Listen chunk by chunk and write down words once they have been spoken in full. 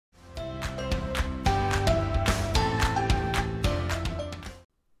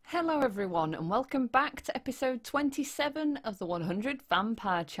Hello everyone and welcome back to episode 27 of the 100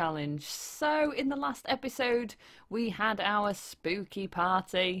 Vampire Challenge. So in the last episode we had our spooky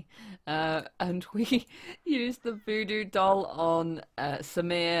party and we used the voodoo doll on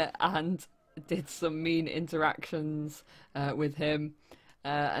Samir and did some mean interactions with him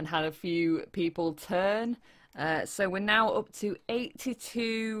and had a few people turn. So we're now up to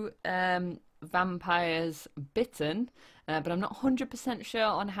 82 vampires bitten. But I'm not 100% sure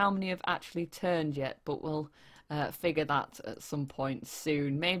on how many have actually turned yet, but we'll figure that at some point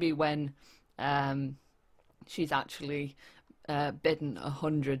soon. Maybe when she's actually bidden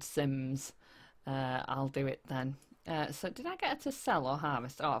 100 Sims, I'll do it then. So did I get her to sell or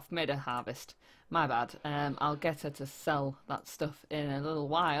harvest? Oh, I've made her harvest. My bad. I'll get her to sell that stuff in a little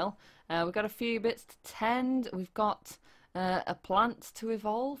while. We've got a few bits to tend. We've got a plant to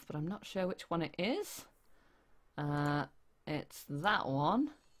evolve, but I'm not sure which one it is. It's that one.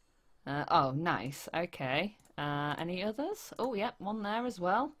 Oh, nice. Okay. Any others? Oh, yep, one there as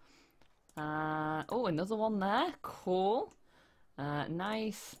well. Oh, another one there. Cool.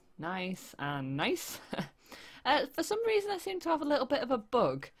 Nice, nice, and nice. For some reason, I seem to have a little bit of a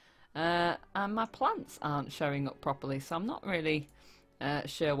bug. And my plants aren't showing up properly, so I'm not really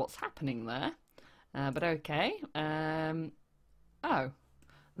sure what's happening there. But okay. Oh.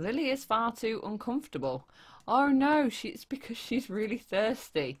 Lily is far too uncomfortable. Oh no, it's because she's really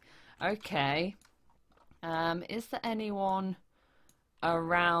thirsty. Okay. Is there anyone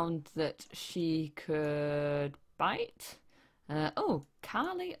around that she could bite? Oh,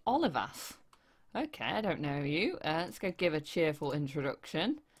 Carly Olivas. Okay, I don't know you. Let's go give a cheerful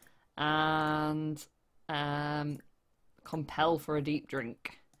introduction. And compel for a deep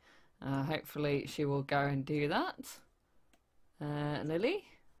drink. Hopefully she will go and do that. Lily?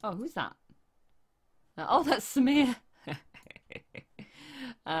 Oh, who's that? Oh, that's Samir.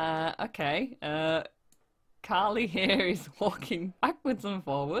 Okay. Carly here is walking backwards and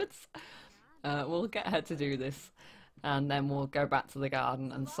forwards. We'll get her to do this. And then we'll go back to the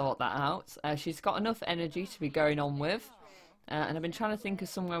garden and sort that out. She's got enough energy to be going on with. And I've been trying to think of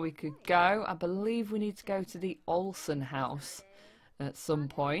somewhere we could go. I believe we need to go to the Olsen house at some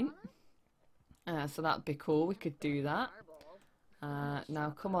point. So that'd be cool. We could do that.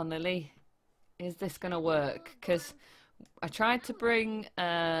 Now, come on, Lily. Is this going to work? Because I tried to bring,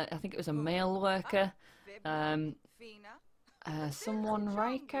 I think it was a male worker, someone,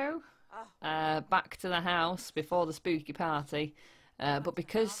 Raiko, back to the house before the spooky party. But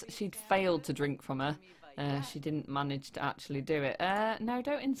because she'd failed to drink from her, she didn't manage to actually do it. No,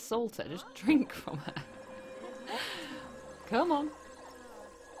 don't insult her. Just drink from her. Come on.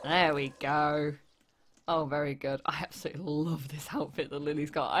 There we go. Oh, very good. I absolutely love this outfit that Lily's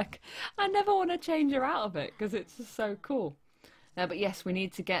got. I never want to change her out of it because it's just so cool. But yes, we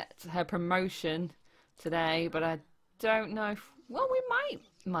need to get her promotion today, but I don't know if... Well, we might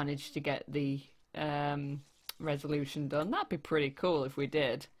manage to get the resolution done. That'd be pretty cool if we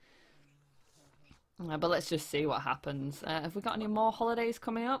did. But let's just see what happens. Have we got any more holidays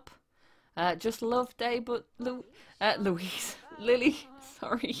coming up? Just Love Day, but Louise. Lily,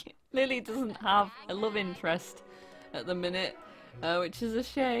 sorry. Lily doesn't have a love interest at the minute, which is a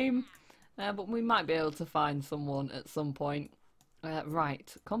shame. But we might be able to find someone at some point.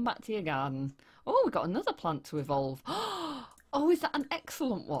 Right, come back to your garden. Oh, we've got another plant to evolve. Oh, is that an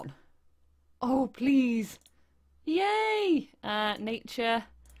excellent one? Oh, please. Yay! Nature,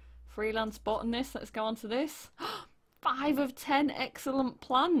 freelance botanist. Let's go on to this. 5 of 10 excellent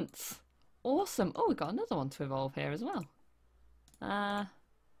plants. Awesome. Oh, we've got another one to evolve here as well.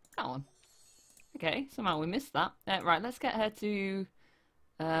 That one. Okay, somehow we missed that. Right, let's get her to...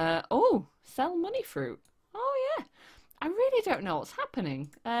 oh, sell money fruit. Oh, yeah. I really don't know what's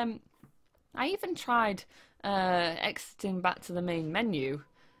happening. I even tried exiting back to the main menu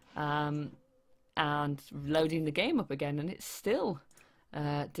and loading the game up again, and it still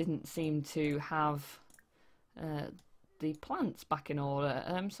didn't seem to have the plants back in order.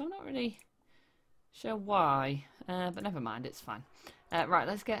 So I'm not really sure why, but never mind, it's fine. Right,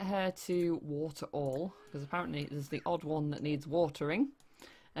 let's get her to water all, because apparently there's the odd one that needs watering.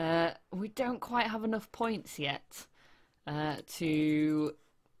 We don't quite have enough points yet to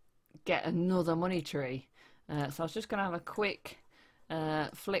get another money tree. So I was just going to have a quick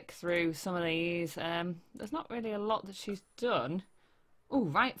flick through some of these. There's not really a lot that she's done. Oh,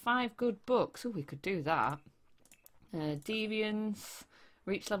 write 5 good books. Oh, we could do that. Deviance,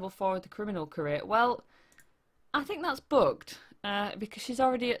 reach level 4 of the criminal career. Well, I think that's booked. Because she's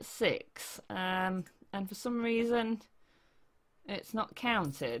already at 6, and for some reason it's not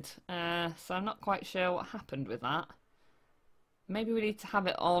counted, so I'm not quite sure what happened with that. maybe we need to have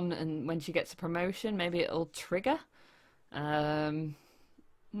it on, and when she gets a promotion, maybe it'll trigger. So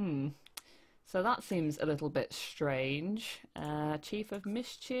that seems a little bit strange. Chief of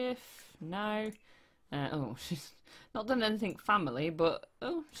Mischief? No. Oh, she's not done anything family, but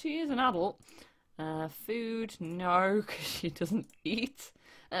oh, she is an adult. Food? No, because she doesn't eat.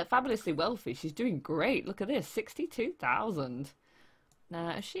 Fabulously wealthy. She's doing great. Look at this, 62,000.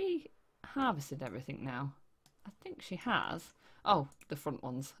 Has she harvested everything now? I think she has. Oh, the front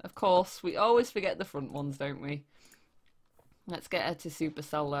ones. Of course, we always forget the front ones, don't we? Let's get her to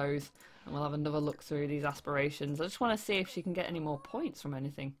supercell those, and we'll have another look through these aspirations. I just want to see if she can get any more points from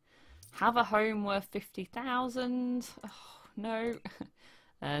anything. Have a home worth 50,000. Oh, no.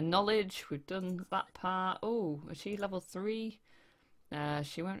 Knowledge, we've done that part. Oh, is she level 3?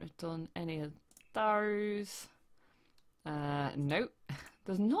 She won't have done any of those. Nope.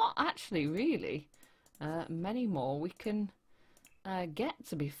 There's not actually really many more we can get,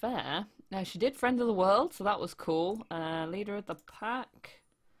 to be fair. She did Friend of the World, so that was cool. Leader of the Pack.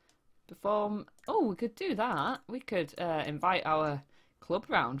 Perform. Oh, we could do that. We could invite our club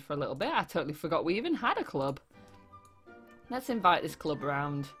round for a little bit. I totally forgot we even had a club. Let's invite this club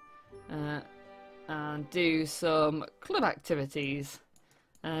round and do some club activities.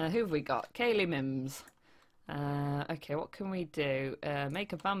 Who have we got? Kaylee Mims. Okay, what can we do?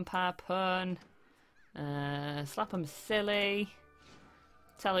 Make a vampire pun. Slap 'em silly.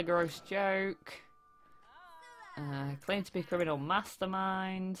 Tell a gross joke. Claim to be criminal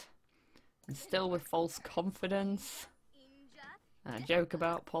mastermind. Instill with false confidence. Joke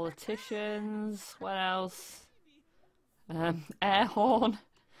about politicians. What else? Air horn.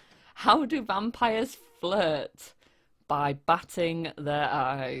 How do vampires flirt? By batting their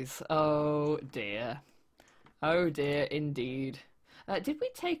eyes. Oh dear. Oh dear indeed. Did we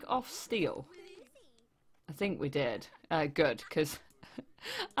take off steel? I think we did. Good, because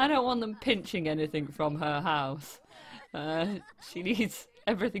I don't want them pinching anything from her house. She needs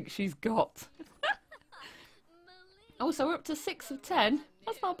everything she's got. Oh, so we're up to 6 of 10.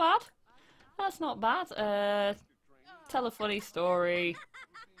 That's not bad. That's not bad. Tell a funny story.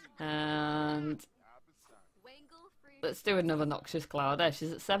 And let's do another noxious cloud. There,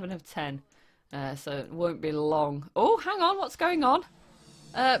 she's at 7 of 10. So it won't be long. Oh, hang on, what's going on?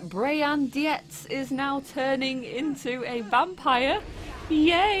 Brian Dietz is now turning into a vampire.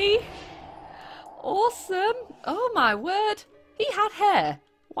 Yay! Awesome! Oh my word! He had hair.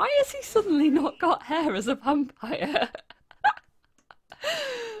 Why has he suddenly not got hair as a vampire?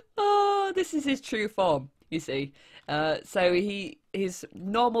 Oh, this is his true form, you see. So his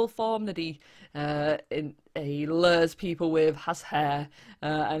normal form that he lures people with has hair,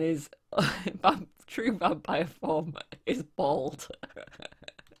 and his true vampire form is bald.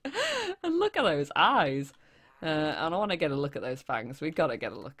 And look at those eyes. And I want to get a look at those fangs. We've got to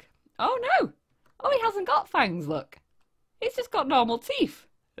get a look. Oh no! Oh, he hasn't got fangs, look. He's just got normal teeth.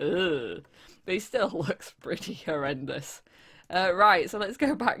 Ugh. But he still looks pretty horrendous. Right, so let's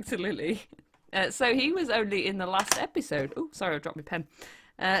go back to Lily. So he was only in the last episode. Oh, sorry, I dropped my pen.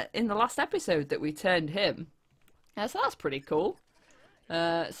 In the last episode that we turned him. So that's pretty cool.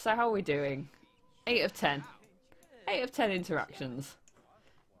 So how are we doing? 8 of 10. 8 of 10 interactions.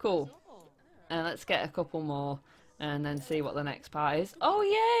 Cool. Let's get a couple more and then see what the next part is. Oh,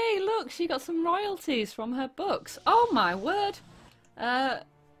 yay! Look, she got some royalties from her books. Oh, my word.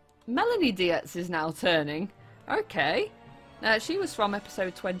 Melanie Dietz is now turning. Okay. She was from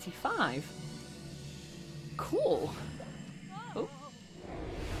episode 25. Cool. Oh.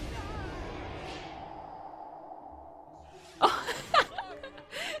 Oh.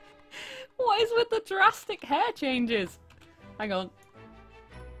 What is with the drastic hair changes? Hang on.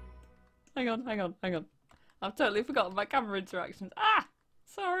 Hang on. I've totally forgotten my camera interactions. Ah!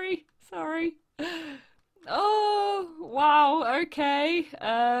 Sorry. Oh, wow, okay.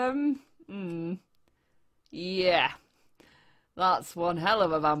 Yeah. That's one hell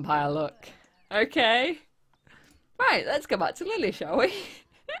of a vampire look. Okay. Right, let's go back to Lily, shall we?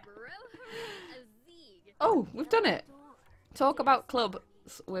 Oh, we've done it. Talk about clubs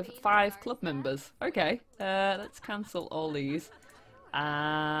with 5 club members. Okay, let's cancel all these.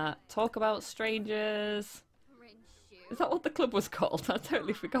 Talk about strangers. Is that what the club was called? I've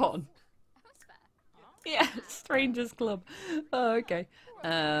totally forgotten. Yeah, Strangers Club. Oh, okay.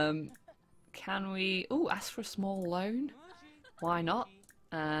 Can we... Oh, ask for a small loan? Why not?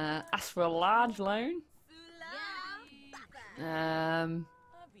 Ask for a large loan?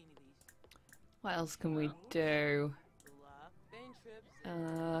 What else can we do?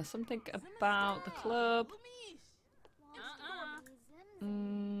 Something about the club?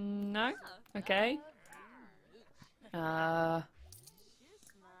 No? Okay.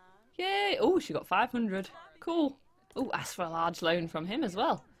 Yay! Oh, she got 500. Cool. Oh, ask for a large loan from him as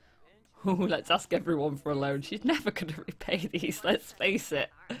well. Oh, let's ask everyone for a loan. She's never going to repay these, let's face it.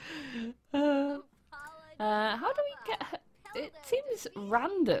 How do we get her? It seems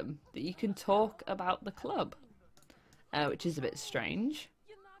random that you can talk about the club, which is a bit strange.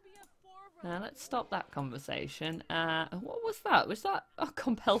 Let's stop that conversation. What was that? Was that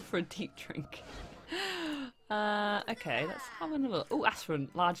compelled for a deep drink? Okay, let's have another look. Oh, ask for a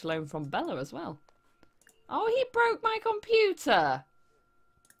large loan from Bella as well. Oh, he broke my computer!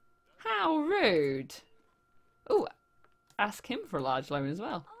 How rude! Oh, ask him for a large loan as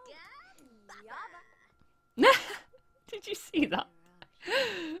well. Did you see that?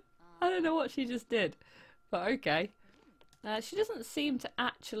 I don't know what she just did, but okay. She doesn't seem to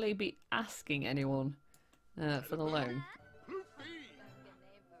actually be asking anyone for the loan.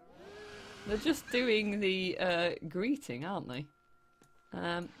 They're just doing the greeting, aren't they?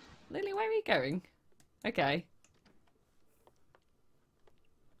 Lily, where are you going? Okay.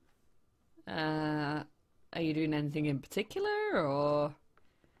 Are you doing anything in particular, or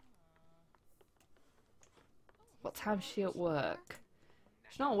what time's she at work?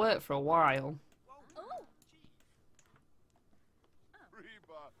 She's not at work for a while.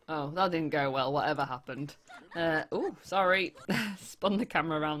 Oh, that didn't go well, whatever happened. Oh, sorry. Spun the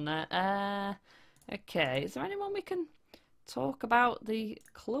camera around there. Okay, is there anyone we can talk about the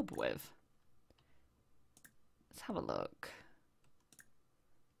club with? Let's have a look.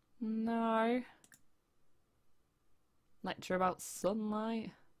 No. Lecture about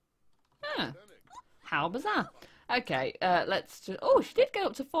sunlight. Huh. How bizarre. Okay, let's just... Oh, she did get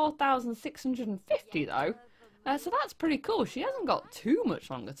up to 4,650 though. So that's pretty cool. She hasn't got too much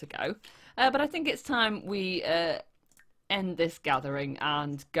longer to go. But I think it's time we end this gathering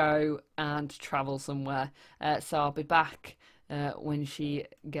and go and travel somewhere. So I'll be back when she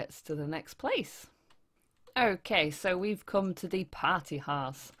gets to the next place. Okay, so we've come to the party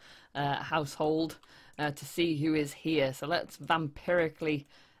house household to see who is here. So let's vampirically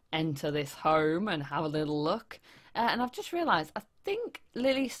enter this home and have a little look. And I've just realised, I think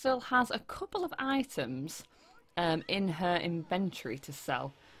Lily still has a couple of items in her inventory to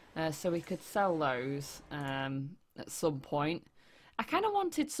sell. So we could sell those at some point. I kind of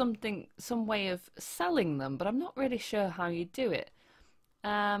wanted some way of selling them, but I'm not really sure how you do it.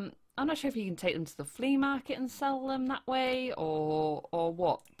 I'm not sure if you can take them to the flea market and sell them that way or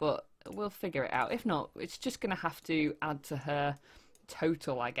what, but we'll figure it out. If not, it's just going to have to add to her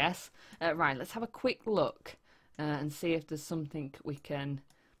total, I guess. Right, let's have a quick look and see if there's something we can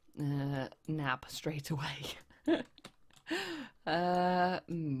nab straight away.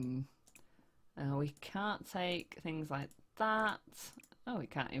 We can't take things like that. Oh, we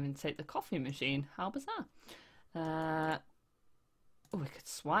can't even take the coffee machine. How bizarre. Oh, we could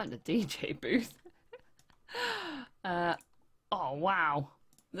swipe the DJ booth. Oh, wow.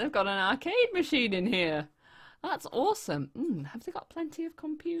 They've got an arcade machine in here. That's awesome. Have they got plenty of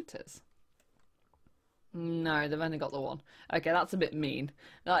computers? No, they've only got the one. Okay, that's a bit mean.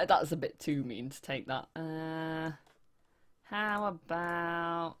 That's a bit too mean to take that. How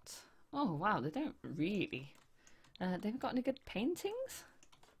about... Oh, wow, they don't really... They haven't got any good paintings?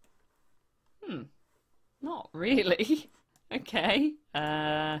 Not really. Okay.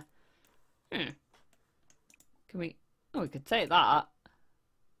 Can we... Oh, we could take that.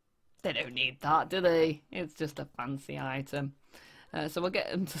 They don't need that, do they? It's just a fancy item. So we'll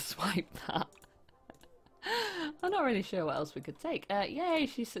get them to swipe that. I'm not really sure what else we could take. Yay,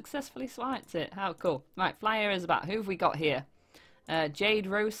 she successfully swiped it. How cool. Right, flyer is about. Who have we got here? Jade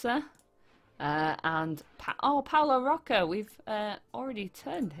Rosa. And... Paolo Rocca. We've already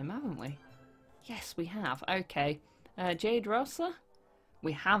turned him, haven't we? Yes, we have. Okay. Jade Rosa?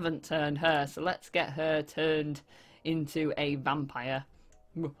 We haven't turned her, so let's get her turned into a vampire.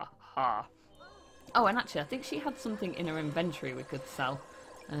 Oh, and actually, I think she had something in her inventory we could sell.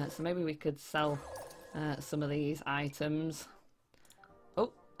 So maybe we could sell some of these items.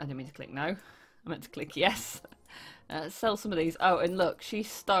 Oh, I didn't mean to click no. I meant to click yes. Sell some of these. Oh, and look, she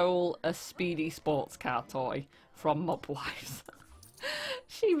stole a speedy sports car toy from Mobwives.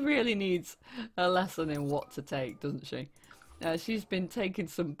 She really needs a lesson in what to take, doesn't she? She's been taking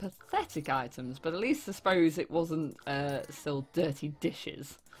some pathetic items, but at least I suppose it wasn't still dirty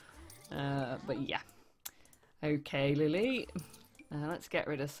dishes. But yeah. Okay, Lily. Let's get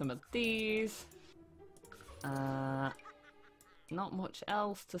rid of some of these. Not much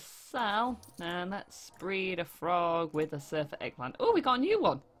else to sell. And let's breed a frog with a surfer eggplant. Oh, we got a new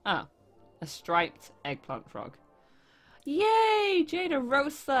one. Ah, a striped eggplant frog. Yay! Jada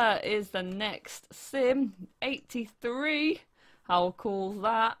Rosa is the next sim. 83. How cool's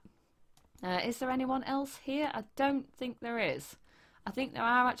that? Is there anyone else here? I don't think there is. I think there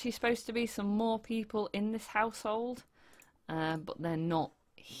are actually supposed to be some more people in this household, but they're not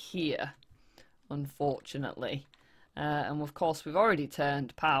here, unfortunately. And of course we've already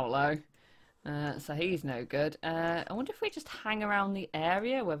turned Paolo, so he's no good. I wonder if we just hang around the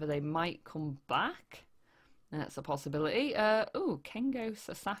area, whether they might come back. That's a possibility. Oh, Kengo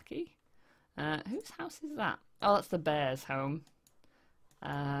Sasaki. Whose house is that? Oh, that's the bear's home.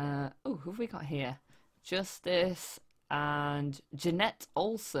 Oh, who have we got here? Justice and Jeanette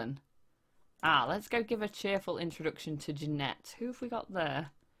Olsen. Ah, let's go give a cheerful introduction to Jeanette. Who have we got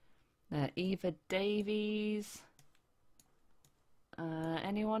there? Eva Davies.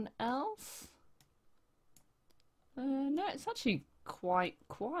 Anyone else? No, it's actually quite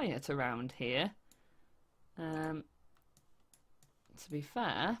quiet around here. To be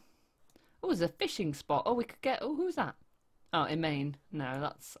fair. Oh, there's a fishing spot. Oh, we could get... Oh, who's that? Oh, Emaine. No,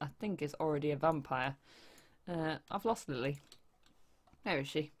 that's... I think it's already a vampire. I've lost Lily. Where is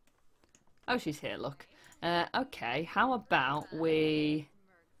she? Oh, she's here, look. Okay, how about we...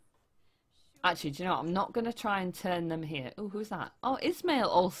 Actually, do you know what? I'm not going to try and turn them here. Oh, who's that? Oh, Ismail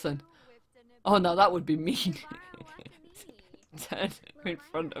Olsen. Oh, no, that would be mean. Turn her in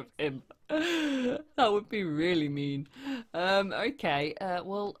front of him. That would be really mean. Okay,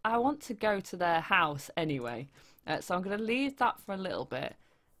 well, I want to go to their house anyway. So I'm going to leave that for a little bit.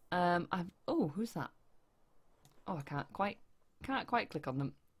 Oh, who's that? Oh, I can't quite click on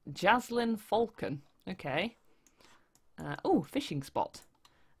them. Jaslyn Falcon. Okay. Oh, fishing spot.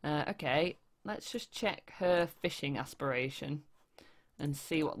 Okay, let's just check her fishing aspiration and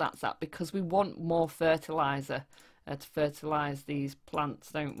see what that's at, because we want more fertilizer to fertilize these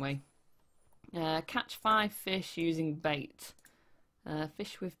plants, don't we? Catch 5 fish using bait.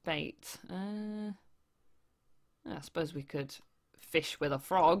 Fish with bait. I suppose we could fish with a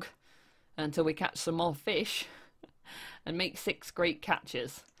frog until we catch some more fish and make 6 great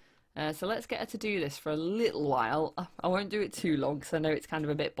catches. So let's get her to do this for a little while. I won't do it too long because I know it's kind of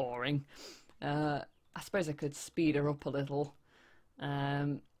a bit boring. I suppose I could speed her up a little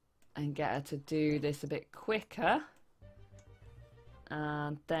and get her to do this a bit quicker.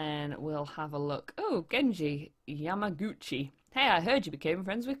 And then we'll have a look. Oh, Genji Yamaguchi. Hey, I heard you became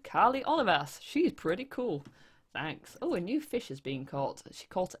friends with Carly Olivas. She's pretty cool. Thanks. Oh, a new fish is being caught. She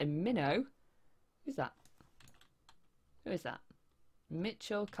caught a minnow. Who's that? Who is that?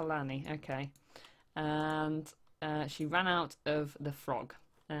 Mitchell Kalani. Okay. And she ran out of the frog.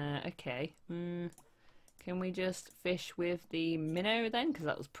 Okay. Can we just fish with the minnow then? Because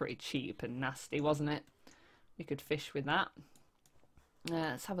that was pretty cheap and nasty, wasn't it? We could fish with that.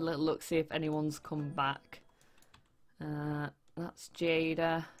 Let's have a little look, see if anyone's come back. That's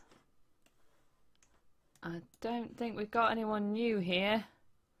Jada. I don't think we've got anyone new here.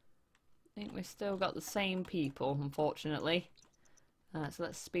 I think we've still got the same people, unfortunately. So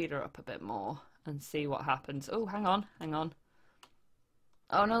let's speed her up a bit more and see what happens. Oh, hang on, hang on.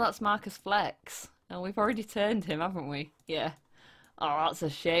 Oh no, that's Marcus Flex. Oh, we've already turned him, haven't we? Yeah. Oh, that's a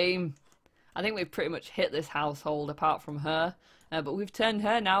shame. I think we've pretty much hit this household apart from her. But we've turned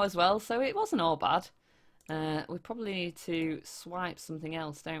her now as well, so it wasn't all bad. We probably need to swipe something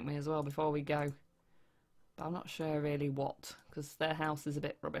else, don't we, as well, before we go. But I'm not sure really what, because their house is a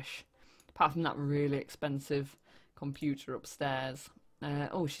bit rubbish. Apart from that really expensive computer upstairs.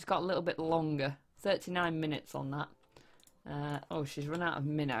 Oh, she's got a little bit longer. 39 minutes on that. Oh, she's run out of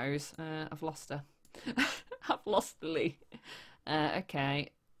minnows. I've lost her. I've lost Lily.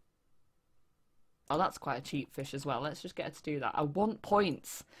 Okay. Oh, that's quite a cheap fish as well. Let's just get her to do that. I want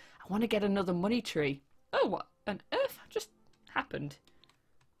points. I want to get another money tree. Oh, what on earth just happened?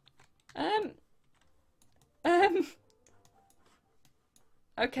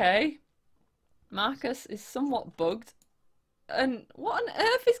 Okay. Marcus is somewhat bugged. And what on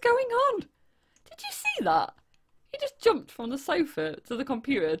earth is going on? Did you see that? He just jumped from the sofa to the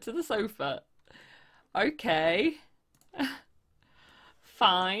computer to the sofa. Okay.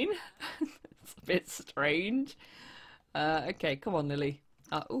 Fine. It's a bit strange. Okay, come on, Lily.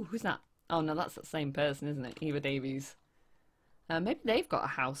 Oh, who's that? Oh, no, that's the same person, isn't it? Eva Davies. Maybe they've got a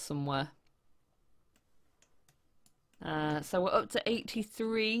house somewhere. So we're up to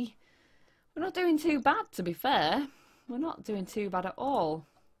 83. We're not doing too bad, to be fair. We're not doing too bad at all.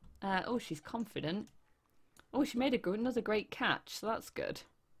 Oh, she's confident. Oh, she made another great catch, so that's good.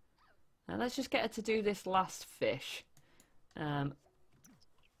 Let's just get her to do this last fish.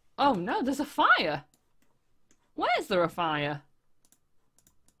 Oh no, there's a fire! Where's there a fire?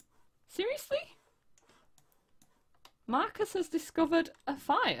 Seriously? Marcus has discovered a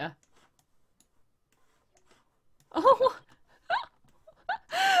fire? Oh,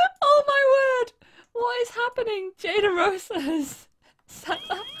 oh my What is happening? Jada Rosa has set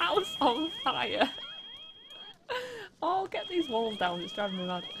the house on fire. Oh, get these walls down, it's driving me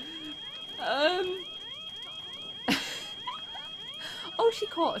mad. Oh, she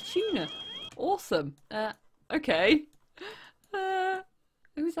caught a tuna. Awesome. Okay.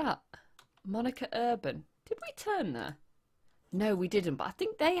 Who's that? Monica Urban. Did we turn there? No, we didn't, but I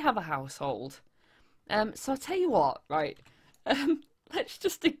think they have a household. So I'll tell you what, right. Let's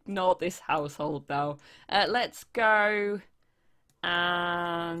just ignore this household now. Let's go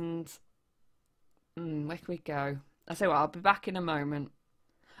and... where can we go? I'll tell you what, I'll be back in a moment.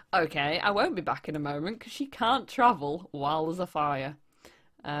 Okay, I won't be back in a moment because she can't travel while there's a fire.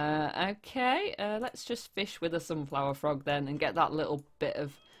 Okay, let's just fish with a sunflower frog then and get that little bit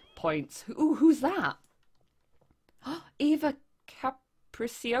of points. Ooh, who's that? Eva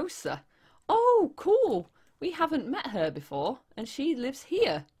Capriciosa. Oh, cool. We haven't met her before and she lives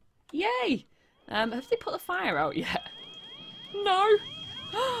here. Yay! Have they put the fire out yet? No!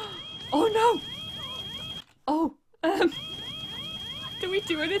 Oh no! Oh, do we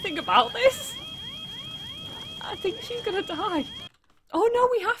do anything about this? I think she's gonna die. Oh no,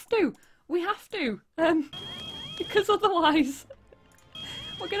 we have to! We have to! Because otherwise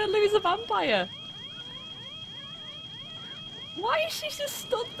we're gonna lose a vampire. Why is she just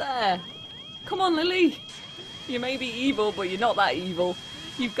stood there? Come on, Lily! You may be evil, but you're not that evil.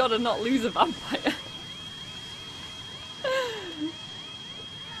 You've got to not lose a vampire.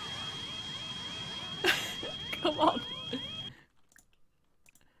 Come on.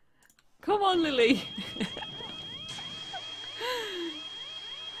 Come on, Lily.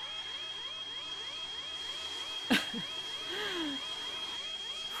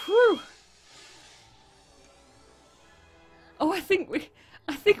 Whew. Oh, I think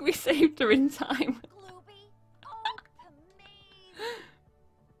we saved her in time.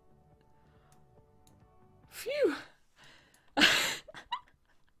 Phew.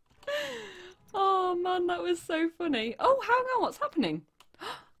 Oh man, that was so funny. Oh, hang on, what's happening?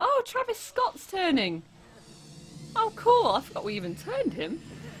 Oh, Travis Scott's turning. Oh, cool. I forgot we even turned him.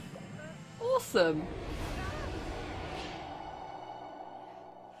 Awesome.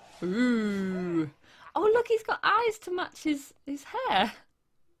 Ooh. Oh, look, he's got eyes to match his hair.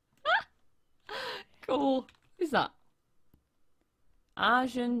 Cool. Who's that?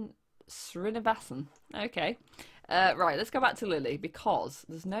 Arjun Srinivasan. Okay. Right, let's go back to Lily because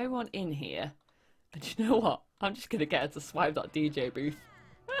there's no one in here. And you know what? I'm just going to get her to swipe that DJ booth.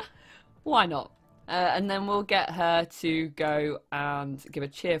 Why not? And then we'll get her to go and give a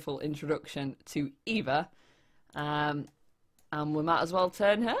cheerful introduction to Eva. And we might as well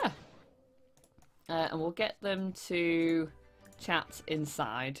turn her. And we'll get them to chat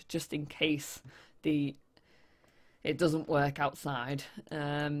inside just in case it doesn't work outside.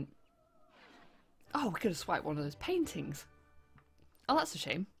 Oh, we could have swiped one of those paintings. Oh, that's a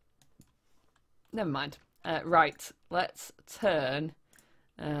shame. Never mind. Right, let's turn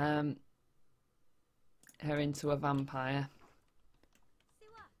her into a vampire.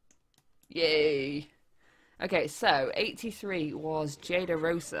 Yay! Okay, so 83 was Jada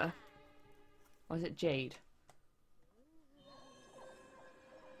Rosa. Or is it Jade?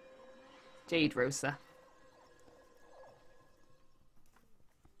 Jade Rosa.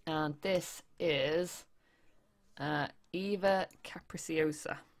 And this is Eva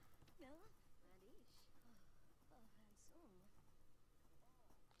Capriciosa.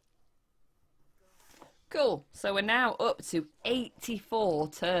 Cool. So we're now up to 84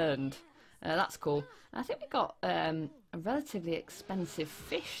 turned. That's cool. I think we got a relatively expensive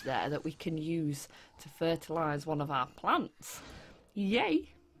fish there that we can use to fertilise one of our plants. Yay!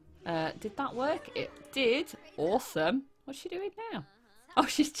 Did that work? It did. Awesome. What's she doing now? Oh,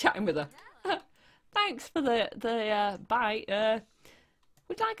 she's chatting with her. Thanks for the bite.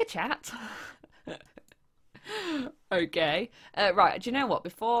 Would you like a chat? Okay. Right, do you know what?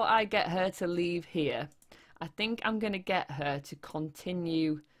 Before I get her to leave here, I think I'm going to get her to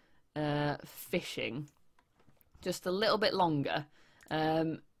continue fishing just a little bit longer.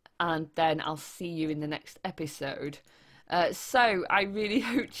 And then I'll see you in the next episode. So I really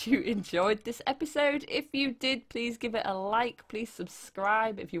hope you enjoyed this episode. If you did, please give it a like. Please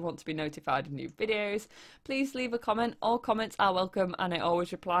subscribe if you want to be notified of new videos. Please leave a comment. All comments are welcome and I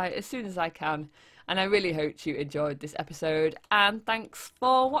always reply as soon as I can. And I really hope you enjoyed this episode and thanks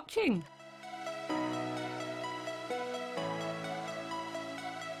for watching.